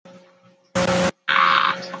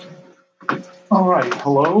All right,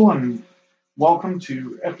 hello and welcome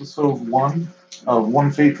to episode one of One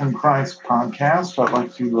Faith in Christ podcast. I'd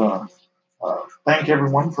like to thank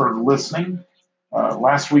everyone for listening.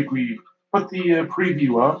 Last week we put the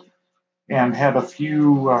preview up and had a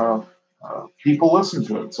few people listen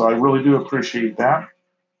to it, so I really do appreciate that.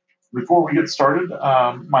 Before we get started,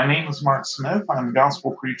 my name is Mark Smith. I'm a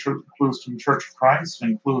gospel preacher at the Clewiston Church of Christ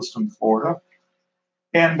in Clewiston, Florida.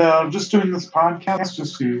 And just doing this podcast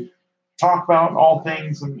just to talk about all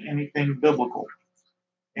things and anything biblical.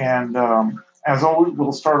 And as always,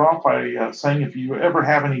 we'll start off by saying if you ever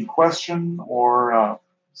have any question or a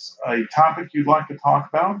topic you'd like to talk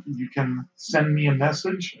about, you can send me a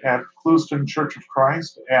message at Clewiston Church of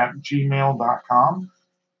Christ at gmail.com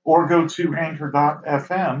or go to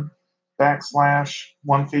anchor.fm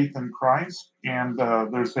 /One Faith in Christ. And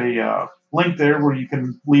there's a link there where you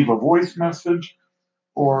can leave a voice message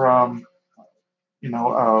or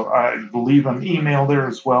I believe an email there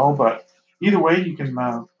as well. But either way, you can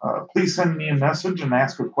please send me a message and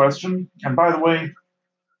ask a question. And by the way,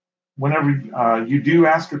 whenever you do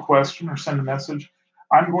ask a question or send a message,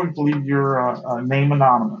 I'm going to leave your name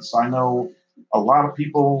anonymous. I know a lot of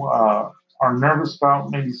people are nervous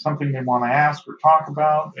about maybe something they want to ask or talk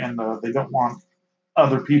about, and they don't want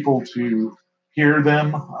other people to hear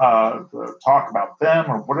them talk about them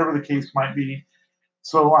or whatever the case might be.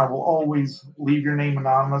 So I will always leave your name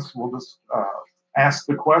anonymous. We'll just ask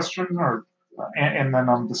the question and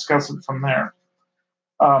then discuss it from there.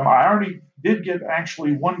 I already did get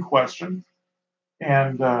actually one question,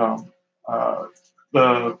 and the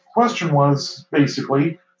question was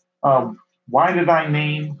basically, why did I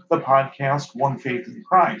name the podcast One Faith in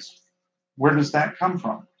Christ? Where does that come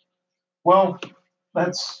from? Well,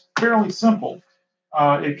 that's fairly simple.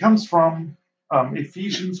 It comes from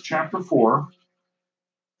Ephesians chapter 4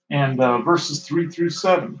 and verses 3 through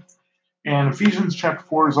 7. And Ephesians chapter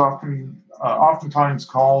 4 is oftentimes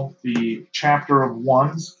called the chapter of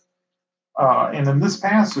ones. And in this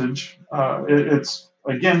passage, it's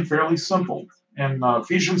again fairly simple. In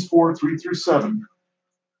Ephesians 4 3 through 7,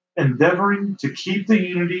 endeavoring to keep the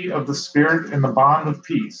unity of the Spirit in the bond of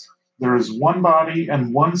peace. There is one body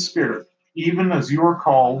and one Spirit, even as you are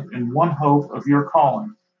called in one hope of your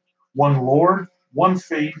calling, one Lord, one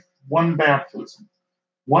faith, one baptism,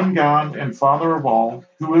 one God and Father of all,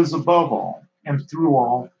 who is above all, and through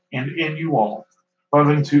all, and in you all. But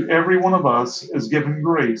unto every one of us is given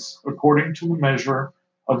grace according to the measure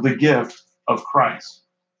of the gift of Christ.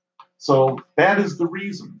 So that is the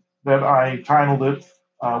reason that I titled it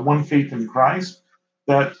One Faith in Christ.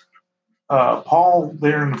 That Paul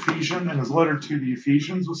there in Ephesians, in his letter to the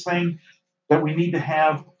Ephesians, was saying that we need to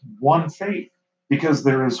have one faith because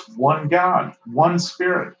there is one God, one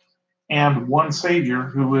Spirit, and one Savior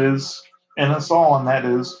who is in us all, and that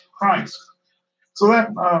is Christ. So that,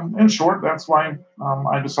 in short, that's why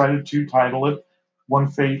I decided to title it One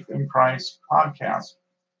Faith in Christ podcast.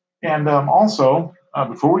 And also,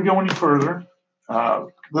 before we go any further,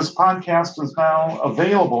 this podcast is now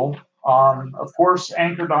available on, of course,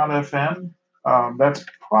 anchor.fm. That's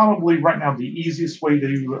probably right now the easiest way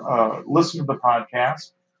to listen to the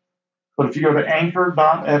podcast. But if you go to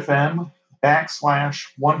anchor.fm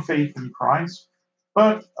 /One Faith in Christ,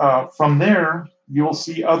 but from there, you'll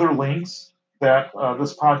see other links that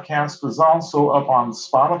this podcast is also up on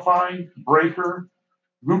Spotify, Breaker,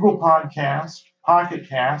 Google Podcast, Pocket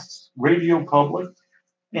Casts, Radio Public,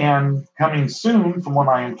 and coming soon, from what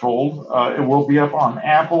I am told, it will be up on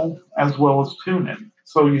Apple as well as TuneIn.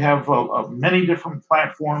 So you have many different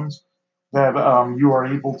platforms that you are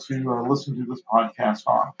able to listen to this podcast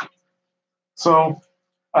on. So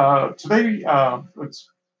today,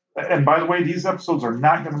 and by the way, these episodes are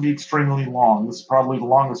not going to be extremely long. This is probably the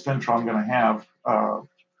longest intro I'm going to have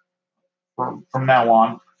from now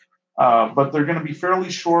on. But they're going to be fairly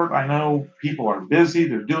short. I know people are busy,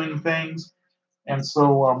 they're doing things. And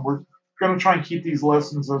so we're going to try and keep these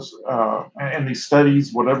lessons and these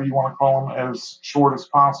studies, whatever you want to call them, as short as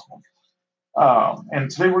possible. And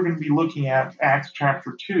today we're going to be looking at Acts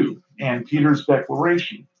chapter 2 and Peter's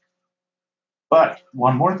declaration. But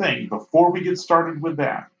one more thing, before we get started with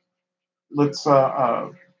that, let's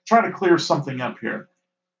try to clear something up here.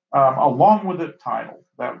 Along with the title,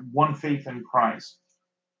 that One Faith in Christ,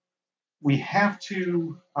 we have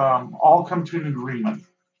to all come to an agreement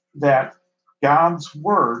that God's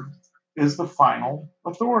word is the final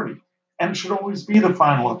authority and should always be the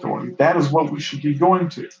final authority. That is what we should be going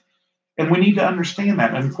to. And we need to understand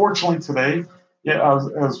that. Unfortunately, today,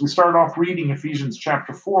 as we start off reading Ephesians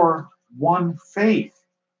chapter 4, one faith,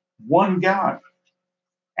 one God.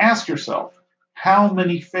 Ask yourself, how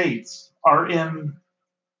many faiths are in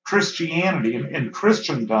Christianity and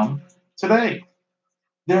Christendom today.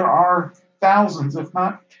 There are thousands, if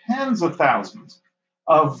not tens of thousands,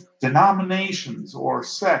 of denominations or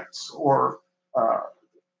sects or uh,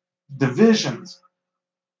 divisions.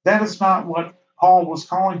 That is not what Paul was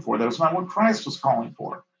calling for. That is not what Christ was calling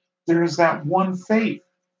for. There is that one faith,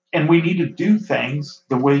 and we need to do things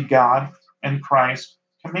the way God and Christ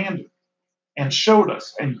commanded and showed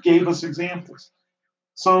us and gave us examples.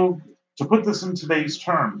 So, to put this in today's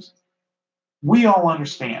terms, we all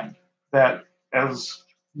understand that as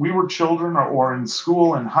we were children or in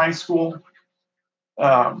school, in high school,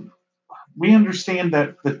 um, we understand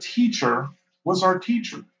that the teacher was our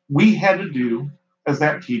teacher. We had to do as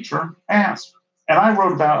that teacher asked. And I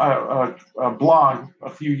wrote about a blog a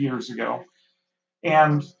few years ago,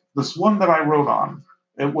 and this one that I wrote on,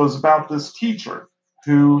 it was about this teacher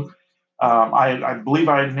who I believe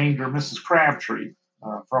I had named her Mrs. Crabtree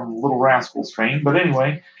from Little Rascals fame. But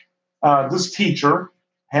anyway, this teacher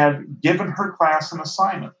had given her class an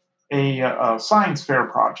assignment, a science fair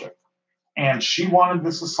project, and she wanted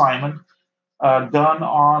this assignment done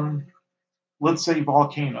on, let's say,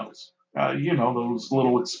 volcanoes. Those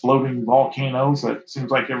little exploding volcanoes that seems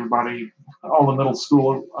like everybody, all the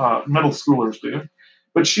middle schoolers do.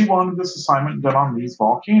 But she wanted this assignment done on these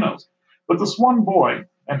volcanoes. But this one boy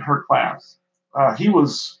in her class, he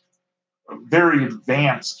was a very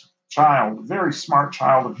advanced child, very smart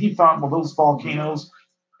child, and he thought, well, those volcanoes,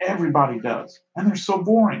 everybody does, and they're so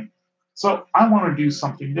boring. So I want to do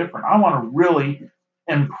something different. I want to really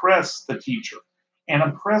impress the teacher and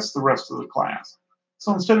impress the rest of the class.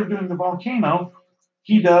 So instead of doing the volcano,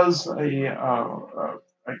 he does a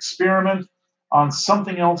experiment on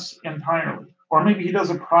something else entirely, or maybe he does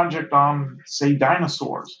a project on, say,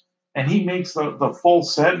 dinosaurs, and he makes the full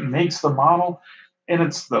set and makes the model, and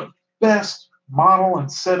it's the best model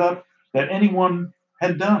and setup that anyone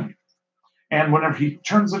had done. And whenever he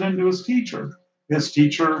turns it into his teacher,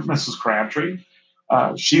 Mrs. Crabtree,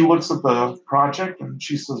 she looks at the project and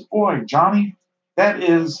she says, "Boy, Johnny, that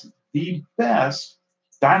is the best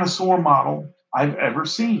dinosaur model I've ever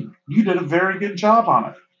seen. You did a very good job on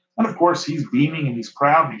it." And of course, he's beaming and he's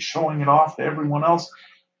proud and he's showing it off to everyone else.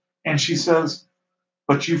 And she says,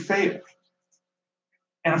 "But you failed."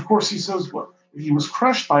 And of course, he says, "Well," he was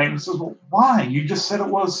crushed by it. And he says, "Well, why? You just said it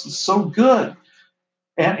was so good."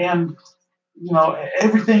 And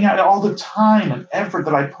everything, all the time and effort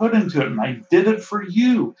that I put into it, and I did it for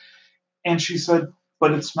you. And she said,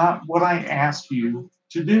 "But it's not what I asked you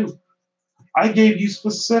to do. I gave you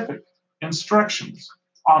specific instructions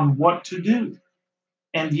on what to do.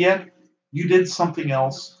 And yet you did something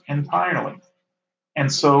else entirely."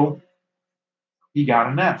 And so he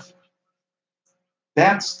got an F.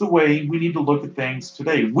 That's the way we need to look at things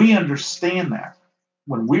today. We understand that.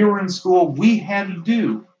 When we were in school, we had to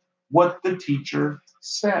do what the teacher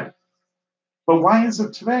said. But why is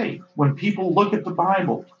it today when people look at the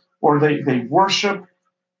Bible or they worship,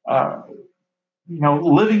 uh,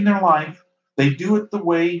 living their life, they do it the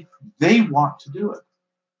way they want to do it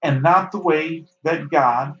and not the way that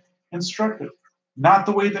God instructed, not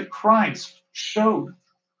the way that Christ showed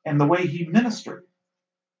and the way he ministered.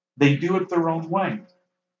 They do it their own way.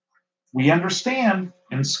 We understand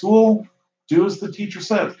in school, do as the teacher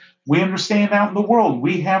says. We understand out in the world,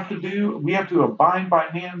 we have to abide by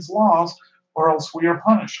man's laws or else we are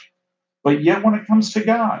punished. But yet when it comes to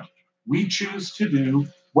God, we choose to do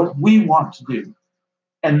what we want to do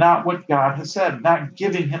and not what God has said, not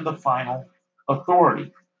giving him the final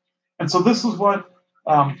authority. And so this is what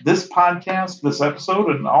this podcast, this episode,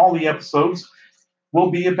 and all the episodes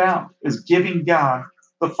will be about, is giving God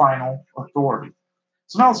the final authority.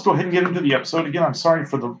 So now let's go ahead and get into the episode. Again, I'm sorry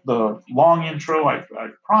for the long intro. I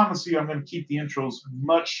promise you I'm going to keep the intros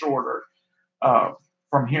much shorter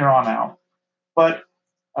from here on out. But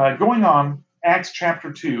going on, Acts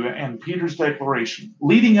chapter 2 and Peter's declaration.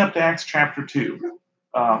 Leading up to Acts chapter 2,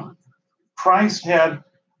 Christ had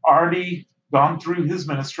already gone through his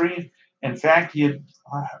ministry. In fact, he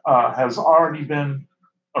has already been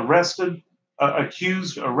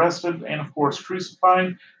accused, arrested, and of course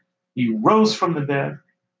crucified. He rose from the dead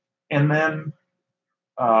and then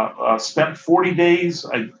spent 40 days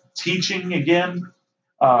teaching again,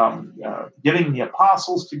 getting the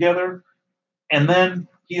apostles together, and then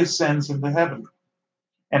he ascends into heaven.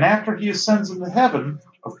 And after he ascends into heaven,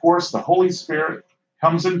 of course, the Holy Spirit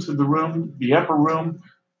comes into the room, the upper room.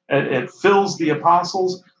 It fills the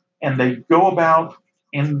apostles, and they go about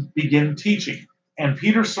and begin teaching. And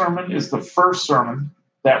Peter's sermon is the first sermon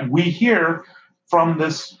that we hear from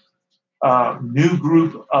this new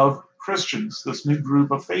group of Christians, this new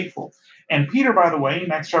group of faithful. And Peter, by the way,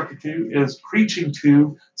 in Acts chapter 2, is preaching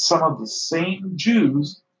to some of the same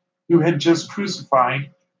Jews who had just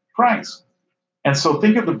crucified Christ. And so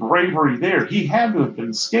think of the bravery there. He had to have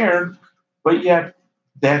been scared, but yet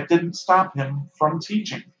that didn't stop him from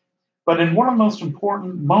teaching. But in one of the most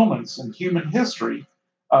important moments in human history,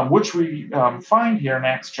 which we find here in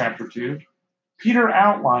Acts chapter 2, Peter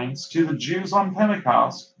outlines to the Jews on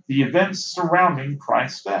Pentecost the events surrounding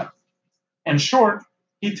Christ's death. In short,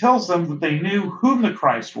 he tells them that they knew whom the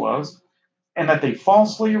Christ was and that they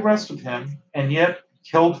falsely arrested him and yet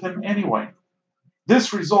killed him anyway.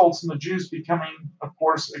 This results in the Jews becoming, of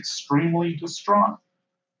course, extremely distraught.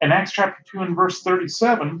 In Acts chapter 2 and verse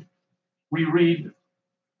 37, we read,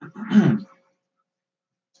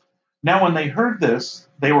 Now when they heard this,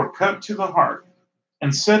 they were cut to the heart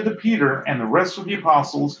and said to Peter and the rest of the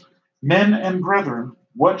apostles, Men and brethren,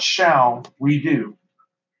 what shall we do?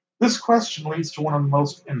 This question leads to one of the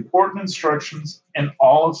most important instructions in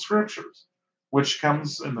all of Scriptures, which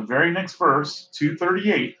comes in the very next verse,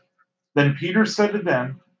 238. Then Peter said to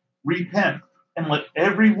them, Repent, and let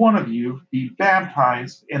every one of you be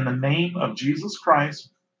baptized in the name of Jesus Christ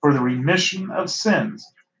for the remission of sins,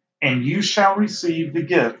 and you shall receive the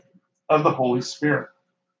gift of the Holy Spirit.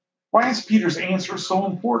 Why is Peter's answer so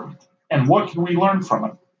important? And what can we learn from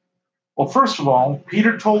it? Well, first of all,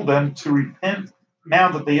 Peter told them to repent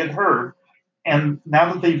now that they had heard and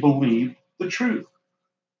now that they believed the truth.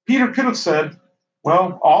 Peter could have said,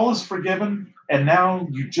 Well, all is forgiven, and now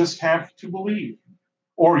you just have to believe.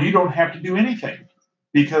 Or you don't have to do anything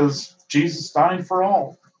because Jesus died for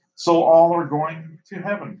all. So all are going to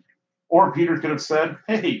heaven. Or Peter could have said,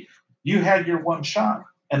 Hey, you had your one shot,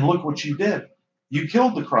 and look what you did. You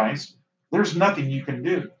killed the Christ. There's nothing you can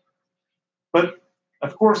do. But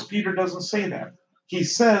of course, Peter doesn't say that. He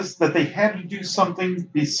says that they had to do something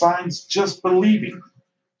besides just believing.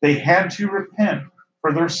 They had to repent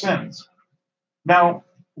for their sins. Now,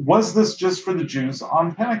 was this just for the Jews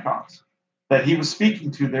on Pentecost that he was speaking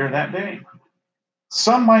to there that day?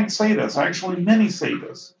 Some might say this, actually, many say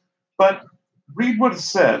this. But read what is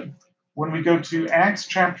said when we go to Acts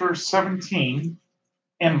chapter 17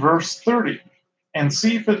 and verse 30 and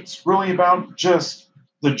see if it's really about just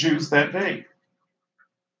the Jews that day.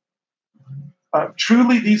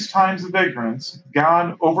 Truly, these times of ignorance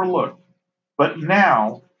God overlooked, but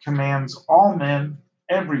now commands all men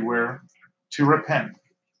everywhere to repent.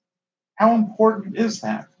 How important is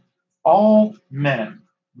that? All men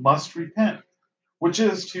must repent, which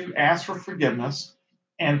is to ask for forgiveness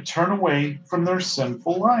and turn away from their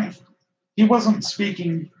sinful life. He wasn't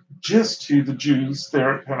speaking just to the Jews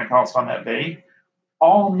there at Pentecost on that day.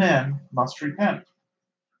 All men must repent.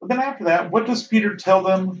 But then after that, what does Peter tell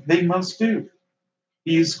them they must do?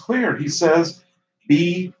 He's clear. He says,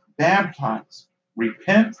 be baptized.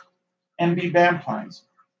 Repent and be baptized.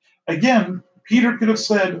 Again, Peter could have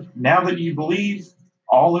said, now that you believe,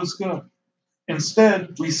 all is good.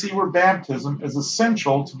 Instead, we see where baptism is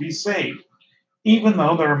essential to be saved, even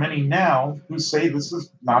though there are many now who say this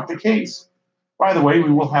is not the case. By the way,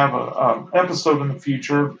 we will have an episode in the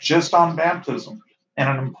future just on baptism, and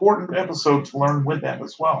an important episode to learn with that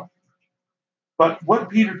as well. But what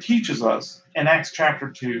Peter teaches us in Acts chapter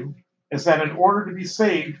 2 is that in order to be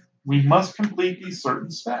saved, we must complete these certain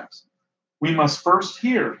steps. We must first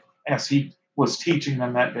hear, as he was teaching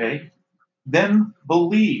them that day, then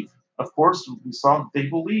believe. Of course, we saw that they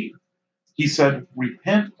believed. He said,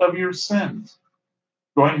 repent of your sins.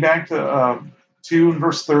 Going back to 2 and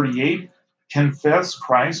verse 38, confess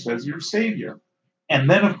Christ as your Savior. And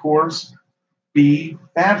then, of course, be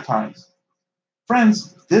baptized.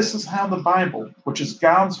 Friends, this is how the Bible, which is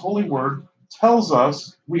God's holy word, tells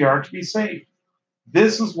us we are to be saved.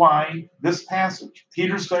 This is why this passage,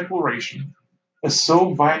 Peter's declaration, is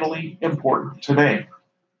so vitally important today.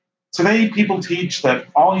 Today, people teach that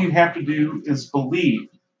all you have to do is believe,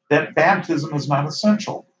 that baptism is not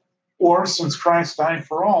essential. Or, since Christ died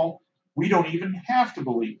for all, we don't even have to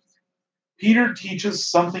believe. Peter teaches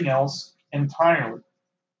something else entirely.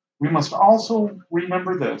 We must also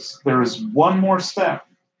remember this. There is one more step,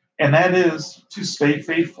 and that is to stay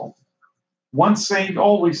faithful. Once saved,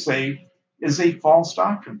 always saved is a false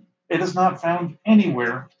doctrine. It is not found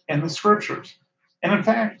anywhere in the Scriptures. And in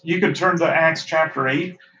fact, you could turn to Acts chapter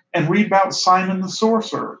 8 and read about Simon the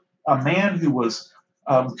sorcerer, a man who was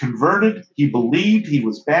converted, he believed, he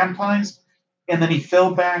was baptized, and then he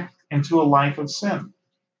fell back into a life of sin.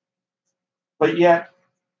 But yet,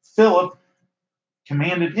 Philip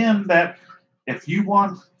commanded him that if you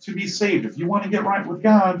want to be saved, if you want to get right with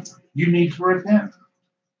God, you need to repent.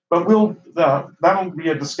 But that'll be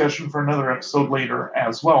a discussion for another episode later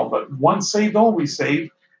as well. But once saved, always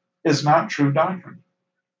saved is not true doctrine.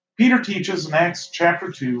 Peter teaches in Acts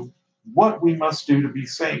chapter 2 what we must do to be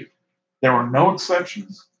saved. There were no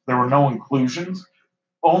exceptions, there were no inclusions,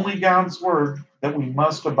 only God's word that we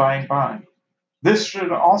must abide by. This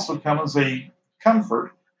should also come as a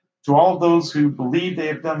comfort to all those who believe they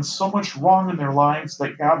have done so much wrong in their lives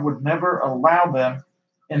that God would never allow them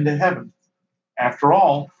into heaven. After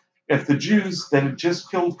all, if the Jews that had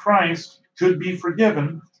just killed Christ could be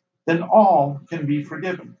forgiven, then all can be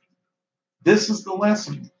forgiven. This is the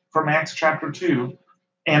lesson from Acts chapter 2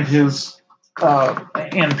 and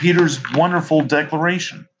and Peter's wonderful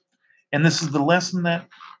declaration. And this is the lesson that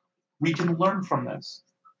we can learn from this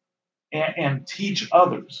and teach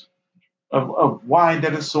others of why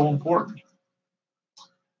that is so important.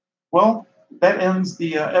 Well, that ends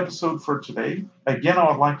the episode for today. Again, I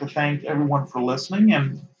would like to thank everyone for listening.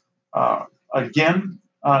 And again,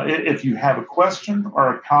 if you have a question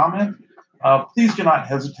or a comment, please do not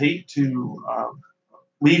hesitate to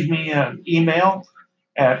leave me an email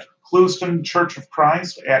at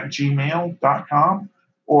clewistonchurchofchrist@gmail.com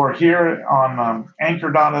or here on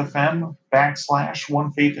anchor.fm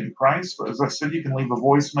 /One Faith in Christ. As I said, you can leave a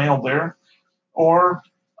voicemail there, or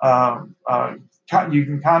you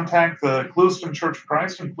can contact the Clewiston Church of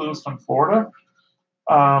Christ in Clewiston, Florida,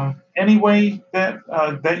 any way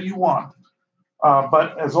that you want.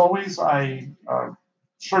 But as always, I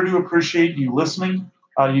sure do appreciate you listening.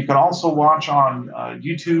 You can also watch on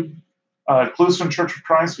YouTube, Clewiston Church of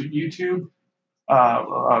Christ at YouTube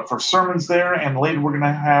for sermons there. And later we're going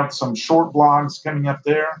to have some short blogs coming up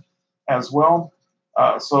there as well.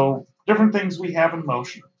 So different things we have in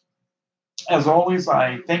motion. As always,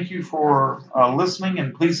 I thank you for listening,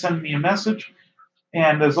 and please send me a message.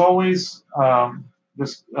 And as always,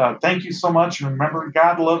 just thank you so much. And remember,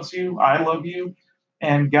 God loves you, I love you,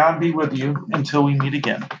 and God be with you until we meet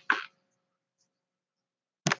again.